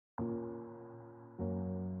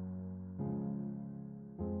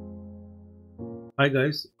Hi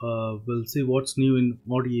guys, we'll see what's new in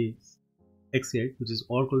ODA X8, which is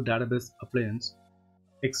Oracle Database Appliance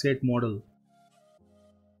X8 model,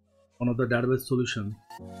 one of the database solution.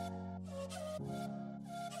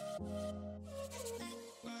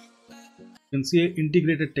 You can see an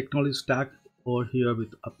integrated technology stack over here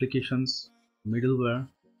with applications, middleware,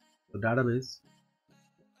 the database,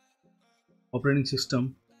 operating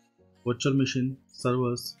system, virtual machine,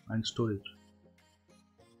 servers, and storage.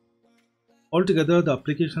 Altogether, the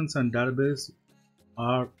applications and database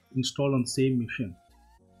are installed on the same machine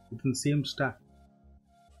within the same stack.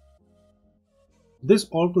 This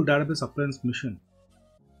Oracle Database Appliance machine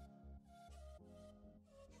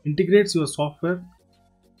integrates your software,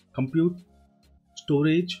 compute,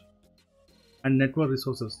 storage, and network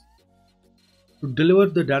resources to deliver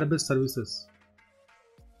the database services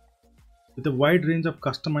with a wide range of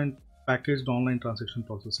custom and packaged online transaction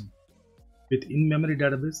processing with in-memory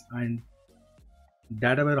database and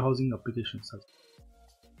data warehousing applications.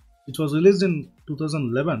 It was released in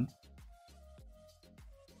 2011,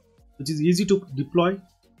 which is easy to deploy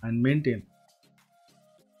and maintain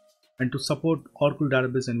and to support Oracle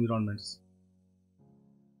database environments.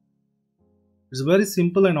 It's very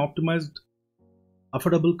simple and optimized,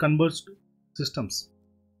 affordable converged systems.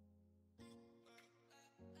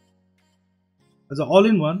 As an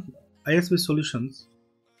all-in-one ISV solutions,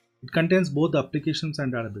 it contains both the applications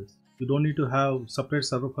and database. You don't need to have separate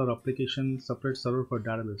server for application, separate server for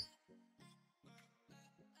database.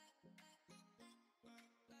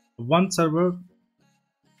 One server,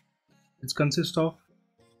 it consists of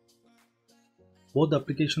both the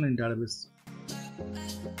application and database.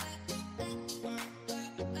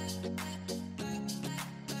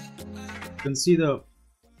 You can see the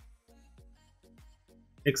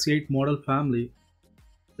X8 model family.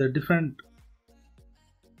 The different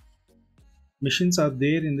machines are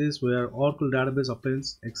there in this, where Oracle Database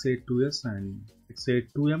Appliance X82S and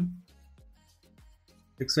X82M,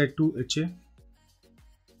 X82HA,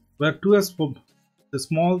 where 2S for the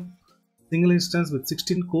small single instance with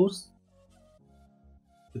 16 cores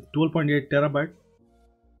with 12.8 terabyte,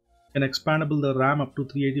 and expandable the RAM up to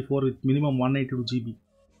 384 with minimum 192 GB,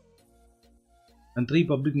 and 3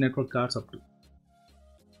 public network cards up to.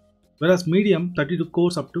 Whereas medium 32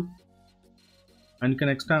 cores up to, and you can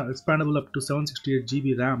expandable up to 768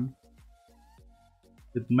 GB RAM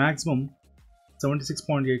with maximum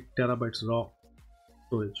 76.8 terabytes raw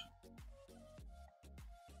storage.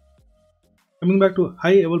 Coming back to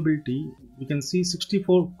high availability, you can see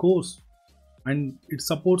 64 cores and it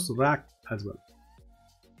supports rack as well,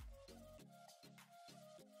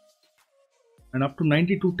 and up to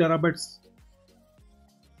 92 terabytes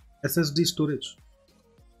SSD storage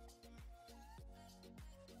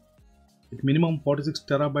with minimum 46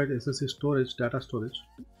 terabyte SSD storage, data storage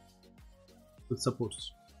with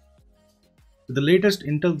supports. With the latest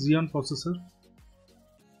Intel Xeon processor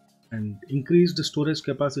and increased storage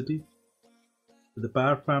capacity with the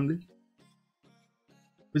power family,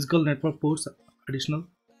 physical network ports additional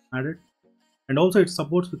added, and also it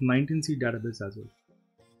supports with 19C database as well.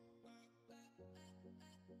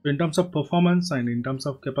 So in terms of performance and in terms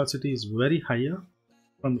of capacity is very higher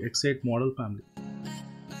from X8 model family.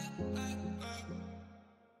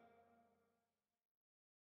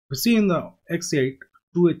 We see in the X8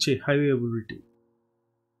 2HA high availability.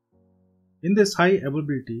 In this high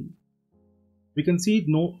availability, we can see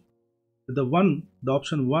the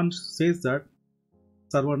option 1 says that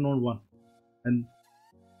server node 1, and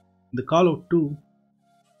the call out 2,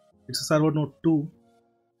 it's a server node 2,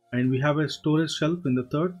 and we have a storage shelf in the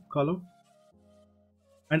third column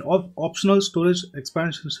and optional storage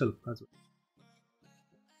expansion shelf as well.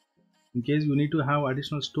 In case you need to have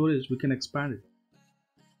additional storage, we can expand it.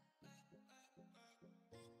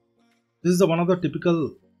 This is one of the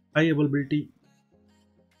typical high availability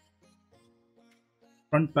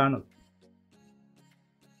front panel.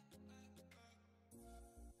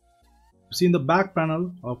 You see in the back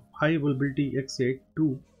panel of high availability X8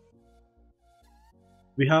 2,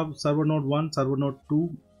 we have server node 1, server node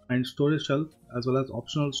 2 and storage shelf as well as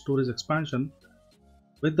optional storage expansion.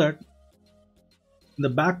 With that, in the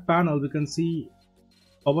back panel we can see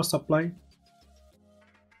power supply,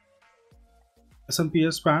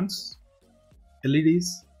 SMPS fans,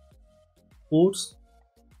 LEDs, ports.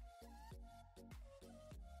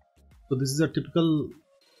 So this is a typical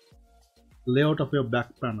layout of your back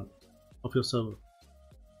panel of your server,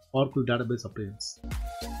 Oracle Database Appliance.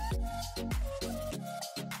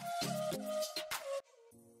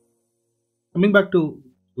 Coming back to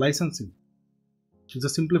licensing, which is a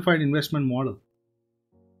simplified investment model.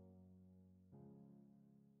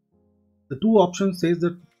 The two options says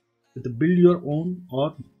that with the build your own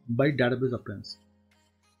or buy database appliance.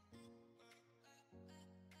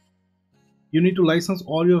 You need to license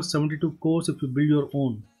all your 72 cores if you build your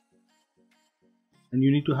own, and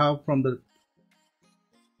you need to have from the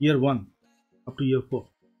year 1 up to year 4.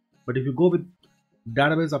 But if you go with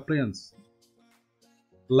database appliance,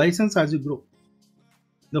 license as you grow.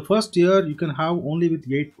 The first year you can have only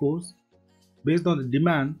with 8 cores based on the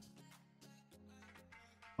demand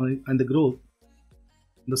and the growth.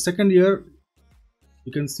 The second year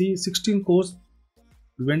you can see 16 cores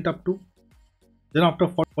went up to, then after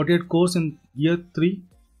 48 cores in year 3,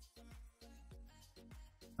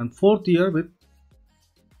 and fourth year with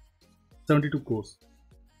 72 cores.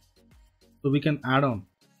 So we can add on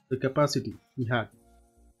the capacity we had.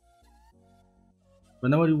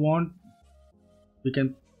 Whenever you want, we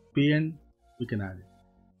can pay and we can add it.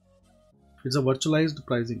 It's a virtualized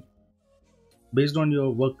pricing based on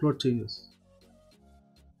your workload changes.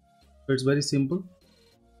 So it's very simple.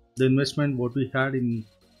 The investment what we had in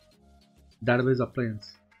database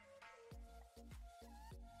appliance.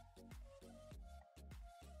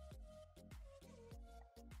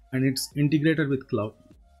 And it's integrated with cloud.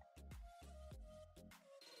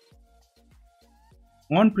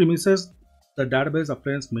 On premises, the database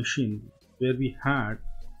appliance machine where we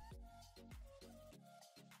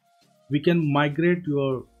can migrate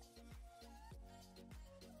your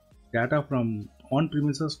data from on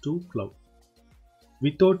premises to cloud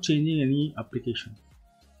without changing any application.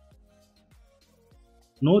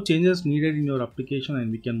 No changes needed in your application,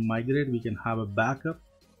 and we can migrate, we can have a backup,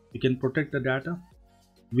 we can protect the data,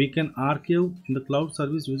 we can archive in the cloud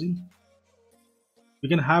service using, we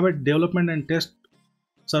can have a development and test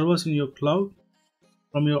servers in your cloud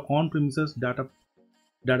from your on-premises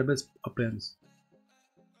database appliance.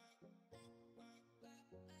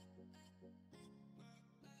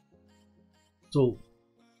 So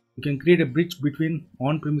you can create a bridge between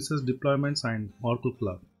on-premises deployments and Oracle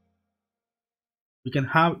Cloud. We can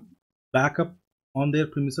have backup on their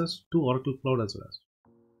premises to Oracle Cloud as well as.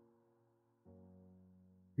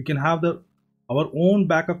 We can have our own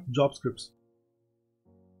backup job scripts,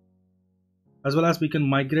 as well as we can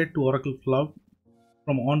migrate to Oracle Cloud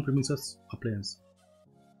from on-premises appliance.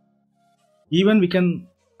 Even we can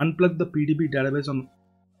unplug the PDB database on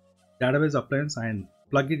database appliance and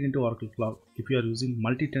plug it into Oracle Cloud if you are using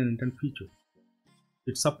multi-tenant feature.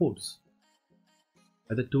 It supports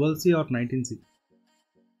either 12c or 19c.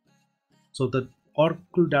 So the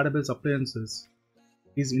Oracle Database Appliances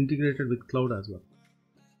is integrated with cloud as well.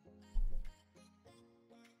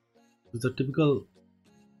 It's a typical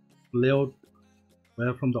layout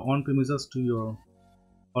where from the on-premises to your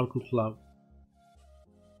Oracle Cloud.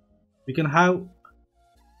 You can have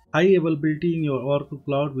high availability in your Oracle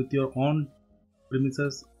Cloud with your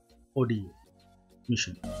on-premises ODA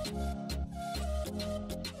machine.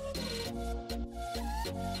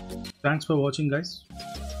 Thanks for watching, guys.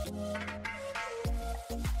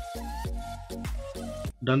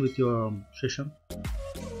 Done with your session.